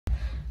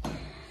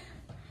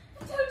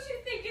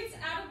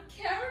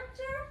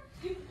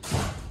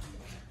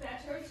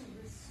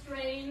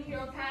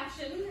your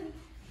passion, and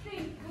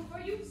think before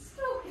you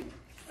spoke in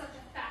such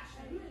a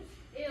fashion.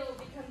 Ill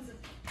becomes a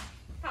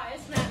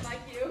pious man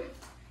like you.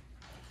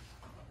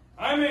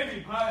 I may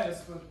be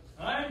pious, but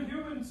I am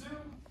human too.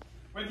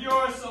 With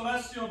your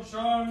celestial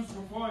charms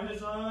before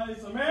his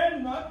eyes, a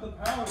man not the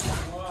power to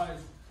be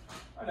wise.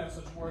 I'd have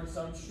such words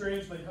sound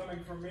strangely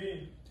coming from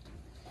me.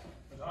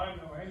 But I'm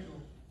no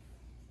angel,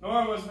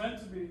 nor was meant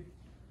to be.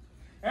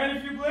 And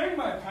if you blame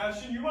my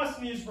passion, you must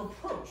needs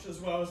reproach as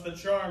well as the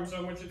charms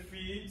on which it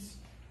feeds.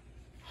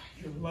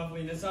 Your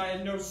loveliness I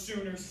had no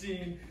sooner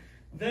seen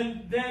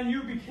than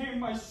you became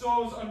my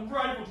soul's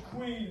unrivaled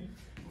queen.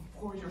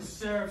 Before your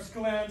seraph's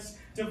glance,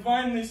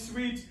 divinely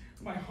sweet,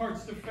 my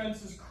heart's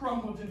defenses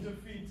crumbled in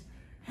defeat,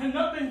 and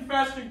nothing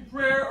fasting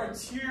prayer or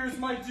tears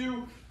might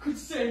do could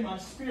save my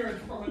spirit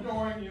from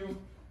adoring you.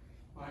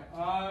 My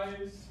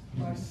eyes,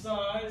 my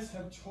sighs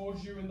have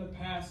told you in the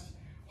past,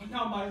 what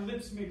now my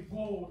lips make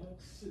bold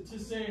to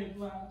say at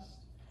last.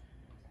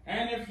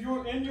 And if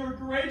you're in your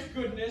great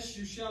goodness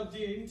you shall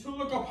deign to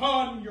look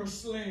upon your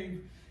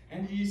slave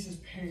and ease his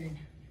pain.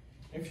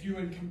 If you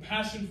in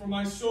compassion for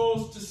my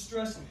soul's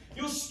distress,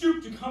 you'll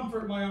stoop to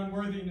comfort my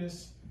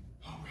unworthiness.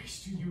 I'll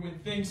raise to you in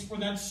thanks for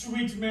that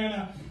sweet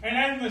manna, an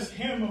endless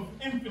hymn of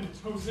infinite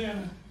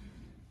Hosanna.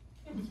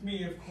 And with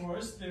me, of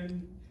course,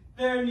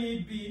 there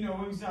need be no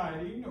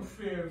anxiety, no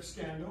fear of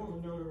scandal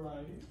or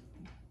notoriety.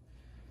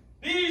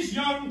 These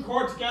young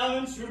court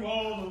gallants, whom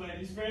all the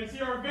ladies fancy,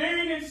 are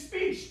vain in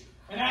speech,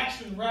 and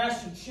action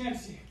rash and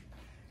chancy.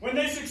 When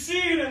they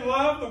succeed in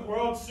love, the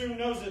world soon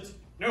knows it.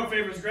 No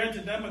favors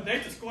granted them, but they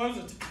disclose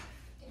it.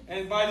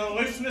 And by the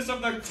looseness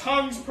of their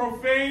tongues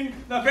profane,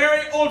 the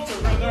very altar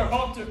where their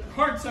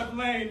hearts have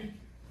lain.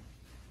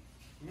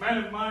 Men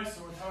of my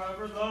sort,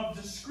 however, love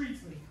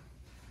discreetly,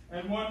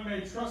 and one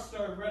may trust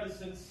our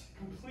reticence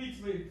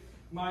completely.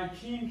 My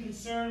keen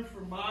concern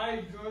for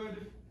my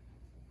good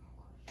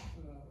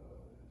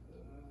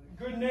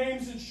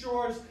names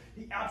ensures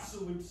the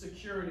absolute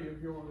security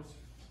of yours.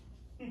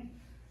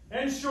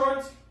 In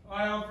short,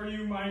 I offer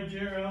you, my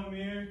dear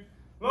Elmire,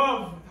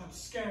 love without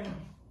scandal,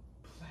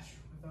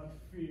 pleasure without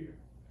fear.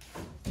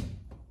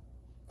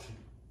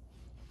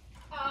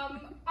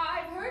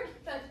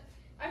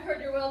 I've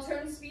heard your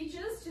well-turned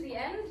speeches to the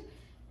end,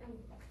 and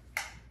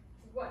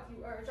what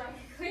you urge I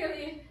can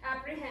clearly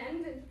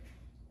apprehend. And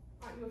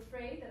aren't you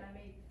afraid that I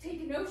may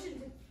take a notion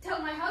to tell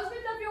my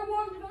husband of your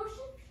warm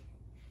devotion?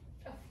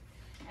 Oh,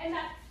 and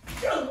that,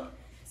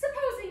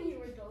 supposing you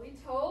were dully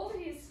told,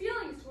 his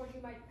feelings toward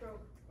you might grow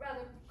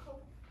rather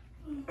cold.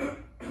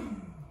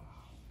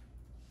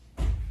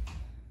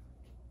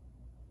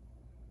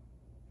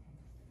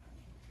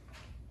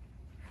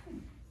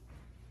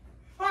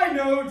 I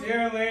know,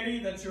 dear lady,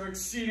 that your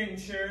exceeding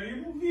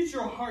charity will lead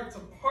your heart to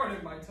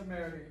pardon my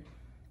temerity.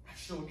 I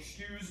shall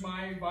excuse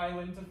my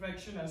violent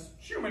affection as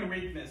human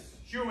weakness,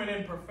 human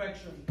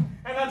imperfection,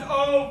 and that,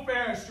 oh,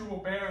 fairest, you will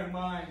bear in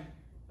mind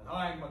that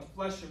I am but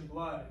flesh and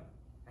blood,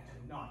 and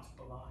am not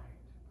blind.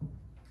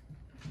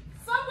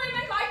 Some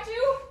women might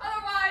do,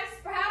 otherwise,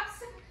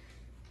 perhaps.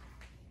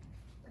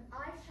 But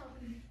I shall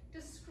be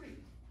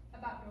discreet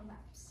about your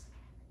lapse.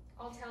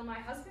 I'll tell my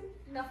husband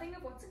nothing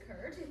of what's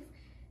occurred.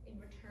 In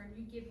return,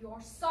 you give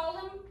your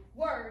solemn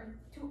word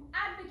to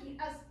advocate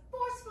as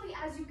forcefully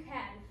as you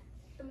can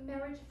the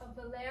marriage of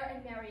Valère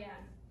and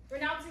Marianne,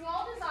 renouncing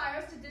all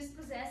desires to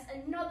dispossess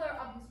another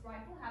of his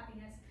rightful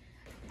happiness.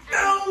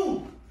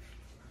 No!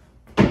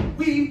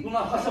 We will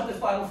not hush up this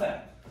vile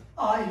affair.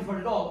 I have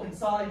heard it all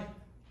inside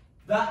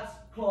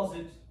that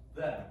closet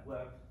there,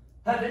 where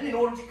heaven, in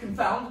order to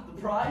confound the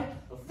pride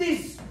of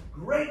this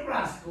great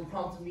rascal,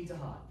 prompted me to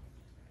hide.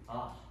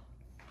 Ah,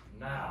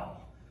 now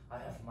I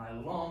have my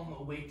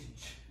long-awaited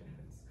chance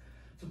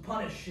to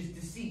punish his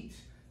deceit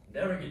and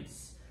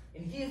arrogance,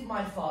 and give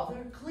my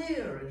father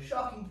clear and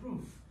shocking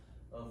proof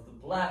of the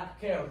black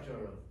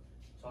character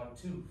of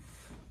Tartuffe.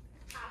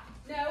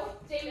 No,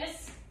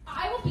 Davis,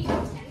 I will be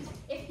content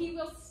if he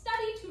will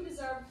study to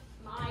deserve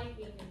my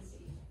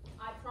leniency.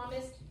 I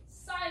promised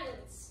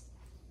silence.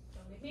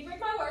 Don't make me break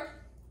my word.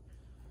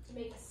 To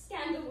make a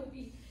scandal would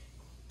be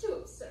too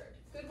absurd.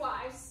 Good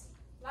wives,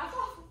 laugh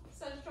off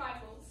such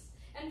trifles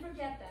and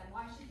forget them.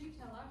 Why should you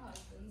tell our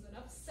husbands and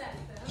upset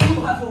them?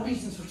 You have no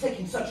reasons for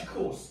taking such a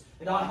course,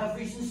 and I have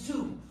reasons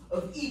too,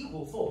 of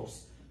equal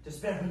force. To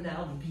spare her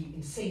now would be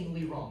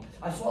insanely wrong.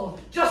 I swallowed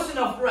just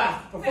enough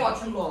wrath for far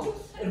too long,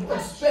 and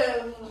watch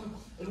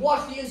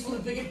the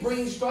insolent bigot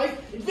bringing strife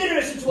and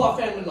bitterness into our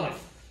family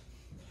life.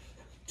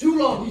 Too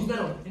long we've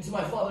meddled into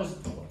my father's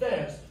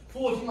affairs,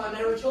 forging my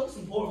marriage hopes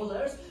and poor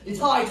Valère's. It's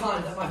high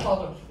time that my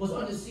father was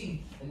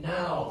undeceived, and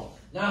now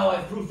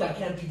I've proof that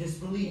can't be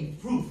disbelieved,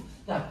 proof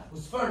that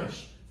was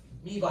furnished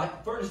to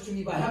me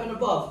by heaven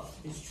above.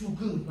 It's too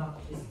good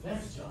not to take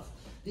advantage of.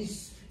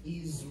 This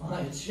is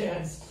my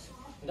chance,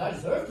 and I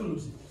deserve to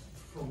lose it.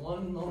 For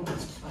one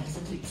moment, I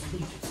hesitate to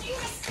lose it.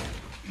 Davis!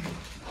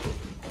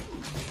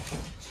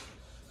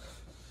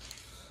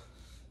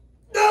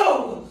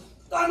 No!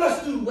 I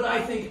must do what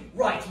I think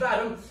right,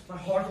 madam. My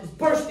heart is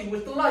bursting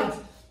with delight.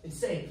 And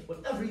say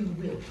whatever you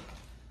will.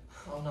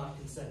 I'll not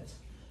consent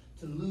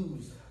to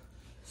lose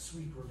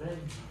sweet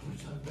revenge on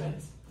which I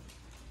bent.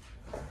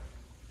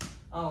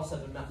 I'll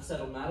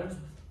settle matters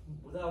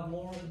without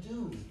more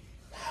ado.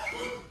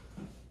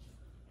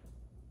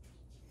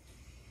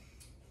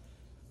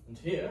 And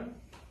here,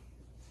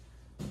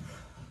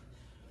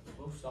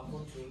 most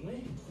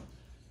opportunely,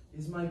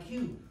 is my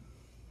cue.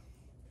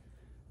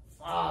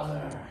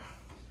 Father,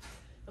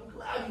 I'm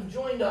glad you've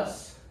joined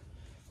us.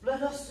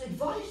 Let us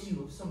advise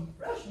you of some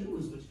fresh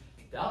news which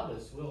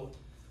doubtless will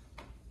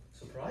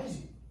surprise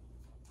you.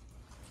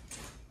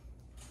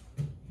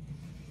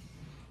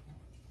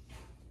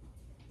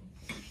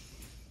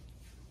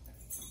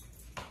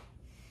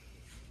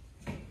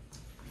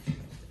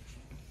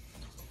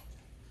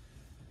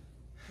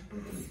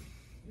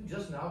 You've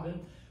just now been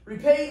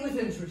repaid with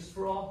interest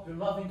for all your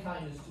loving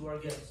kindness to our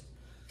guest.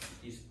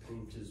 He's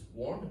proved his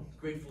warm and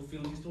grateful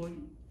feelings toward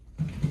you.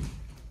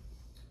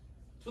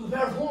 So the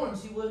pair of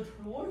horns he would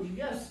reward you,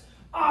 yes.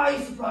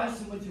 I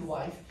surprised him with your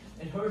wife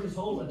and heard his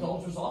whole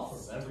adulterous offer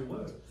of every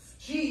word.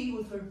 She,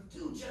 with her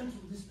too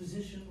gentle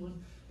disposition, would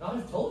not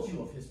have told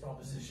you of his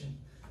proposition.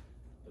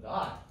 But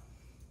I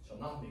shall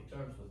not make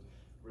terms with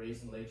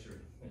brazen nature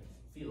and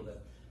feel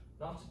that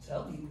not to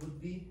tell you would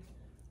be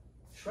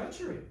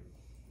treachery.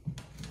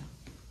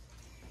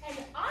 And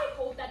I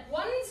hold that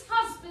one's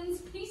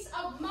husband's peace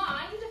of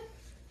mind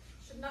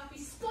should not be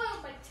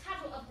spoiled by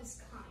tattle of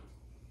this kind.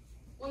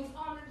 One's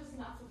honor does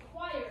not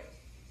require it.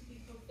 To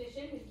be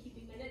proficient in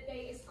keeping men at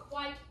bay is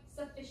quite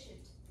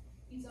sufficient.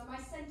 These are my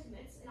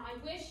sentiments, and I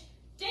wish,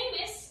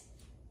 Damis,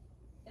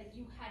 that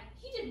you had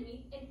heeded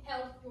me and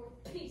held your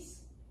peace.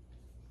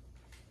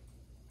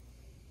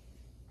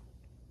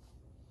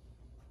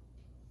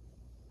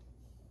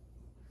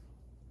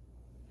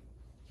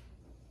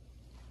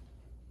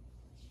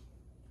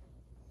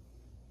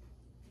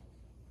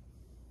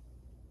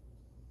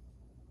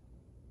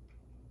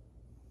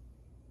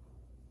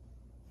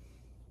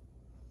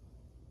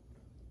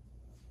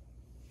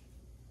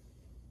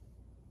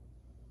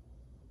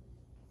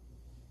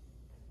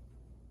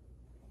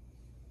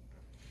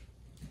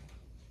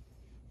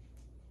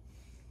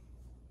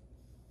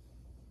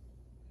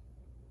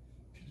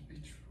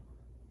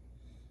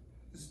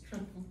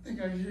 Dreadful thing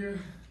I hear.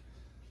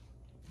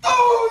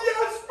 Oh,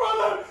 yes,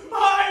 brother!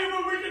 I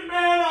am a wicked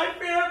man, I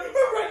fear,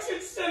 a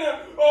wretched sinner.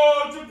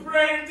 Oh,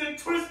 depraved and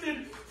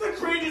twisted, the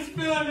greatest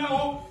villain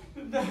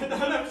that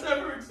has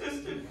ever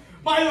existed.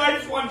 My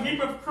life's one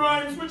heap of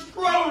crimes which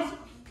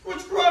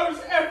grows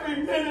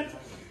every minute.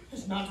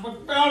 There's not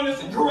but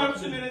foulness and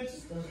corruption in it.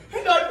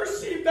 And I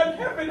perceive that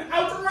heaven,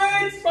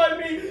 outraged by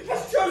me,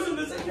 has chosen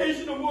this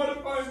occasion to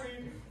mortify me.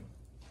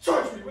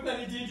 Charge me with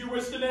any deed you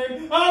wish to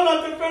name. I'll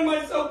not defend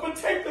myself, but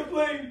take the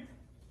blame.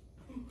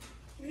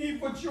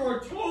 Leave what you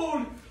are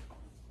told.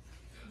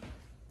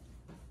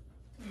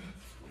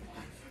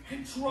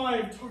 And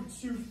drive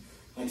Tartuffe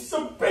like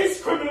some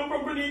base criminal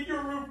from beneath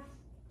your roof.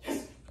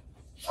 Yes,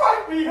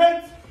 drive me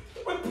hence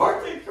with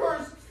parting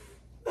curse.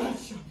 I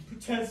shall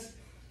protest,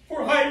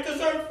 for I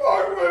deserve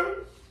far worse.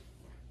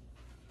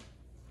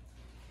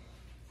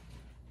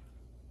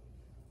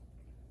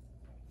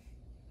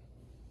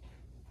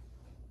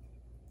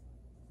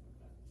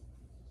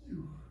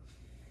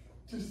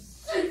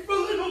 Deceitful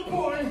little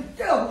boy!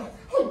 How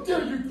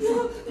dare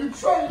you! You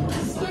try to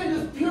sustain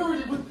his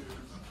purity with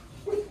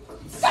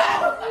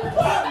Sal!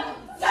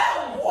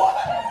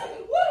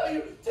 What are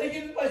you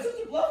taken by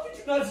such a bluff? Did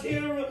you not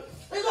hear?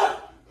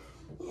 Enough!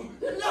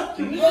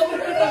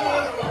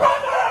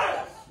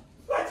 Brother!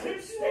 Let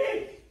him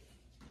speak!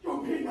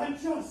 You're being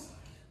unjust.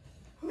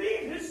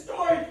 Leave his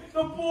story.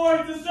 The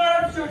boy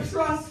deserves your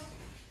trust.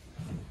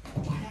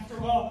 Why,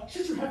 after all,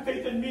 should you have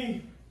faith in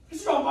me?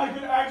 It's not my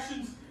good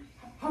actions.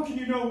 How can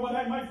you know what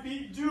I might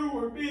do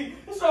or be?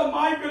 It's not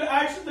my good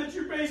actions that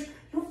you base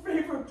your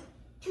favor.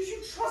 Do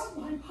you trust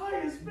my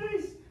pious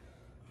face?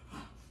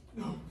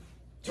 No,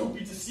 don't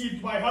be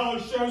deceived by hollow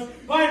shows.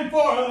 I am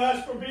far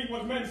less from being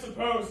what men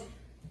suppose.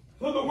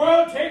 Though the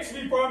world takes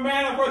me for a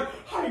man of worth,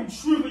 I am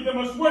truly the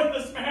most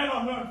worthless man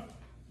on earth.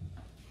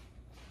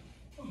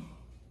 Oh,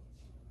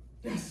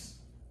 yes,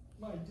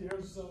 my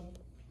dear son.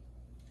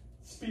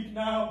 Speak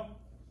now.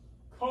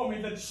 Call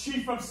me the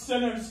chief of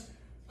sinners,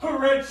 a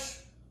witch,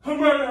 a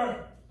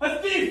murderer,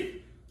 a thief.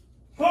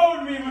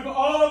 Load me with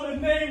all the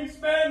names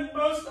men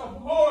most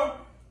abhor.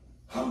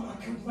 I'll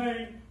not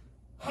complain.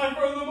 I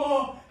burn them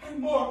all and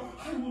more.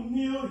 I will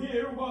kneel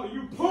here while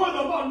you pour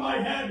them on my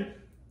head.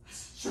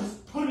 It's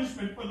just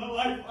punishment for the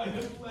life I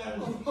have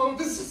led. Oh,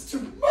 this is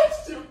too much,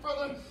 dear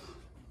brother.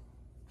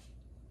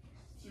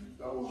 You've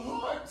no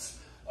heart.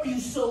 Are you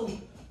so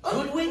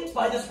hoodwinked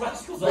by this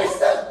rascal's Face oath?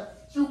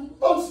 that, you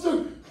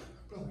monster.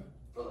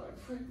 Brother, I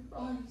pray,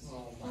 rise.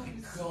 Oh my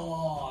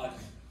God.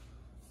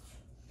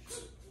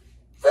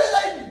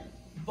 Fair lady!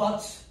 But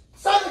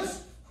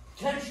Silence!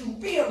 can't you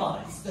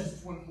realize that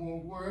Just one more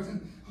word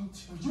and I'll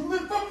tell you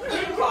live up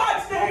In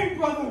God's name,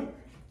 brother!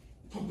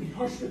 Don't be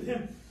harsh with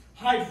him.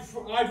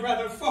 I'd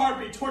rather far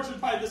be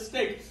tortured by the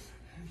stake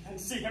and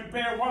see him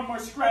bear one more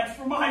scratch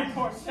for my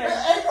poor sake.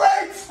 Hey,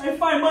 wait!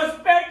 If I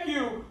must beg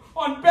you,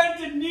 on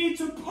bended knee,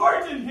 to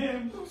pardon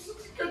him. Oh,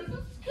 such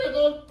goodness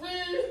cannot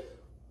be.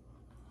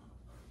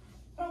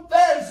 Now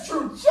there's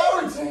true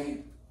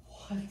charity.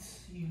 What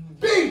you...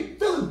 Be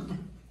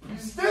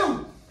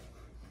still.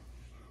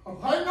 Oh,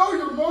 I know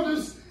your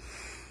motives.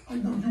 I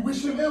know you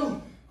wish him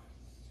ill.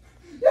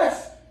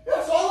 Yes,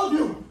 all of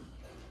you.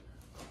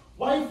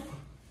 Wife,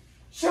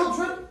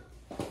 children,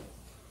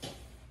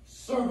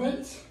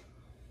 servant.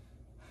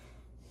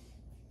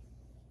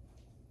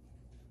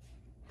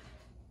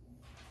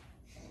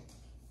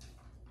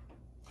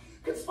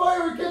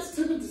 Conspire against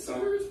him and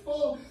desire his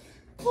fall,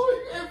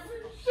 employing every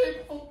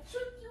shameful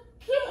trick you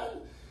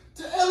can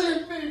to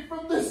alienate me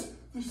from this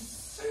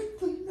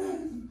saintly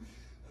man.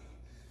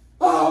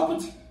 Ah,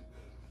 but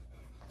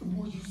the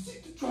more you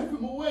seek to drive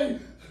him away,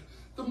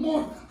 the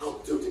more I'll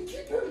do to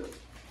keep him.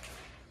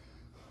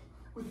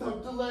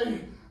 Without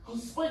delay, I'll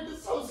spite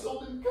this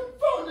household and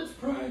confound its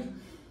pride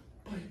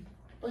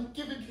by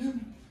giving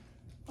him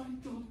my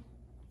daughter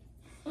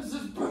as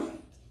his bride.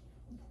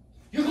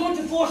 You're going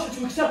to force her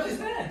to accept his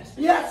hand?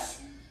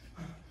 Yes!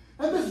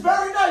 And this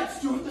very night,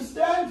 do you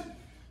understand?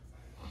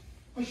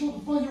 I shall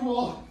defy you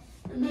all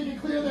and make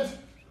it clear that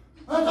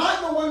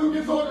I'm the one who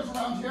gives orders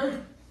around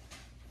here.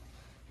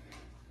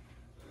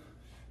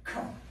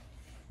 Come,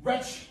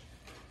 wretch,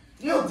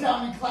 kneel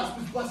down and clasp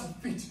his blessed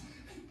feet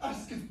and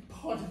ask his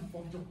pardon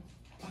for your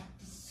black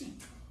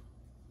deceit.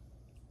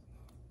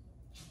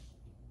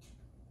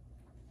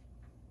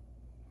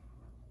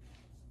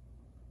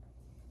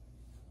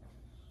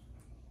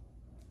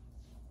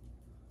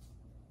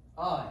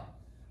 I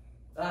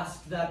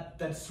ask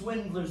that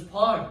swindler's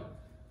pardon.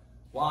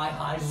 Why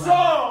hide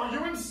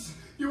around? So,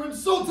 you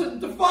insulted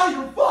and defy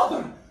your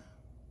father!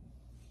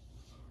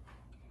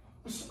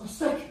 A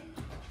stick!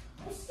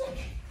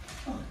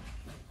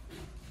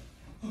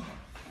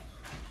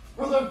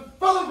 Brother,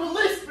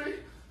 release me!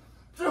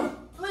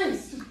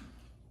 Please!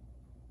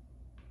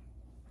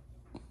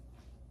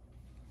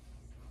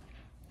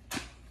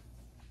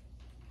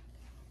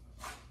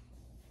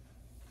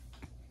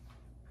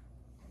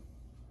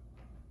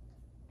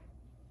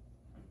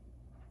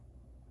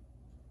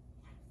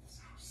 This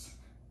house.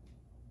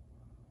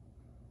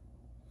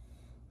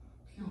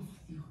 Be off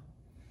with you.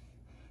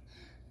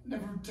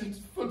 Never takes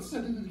foot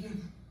set in it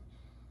again.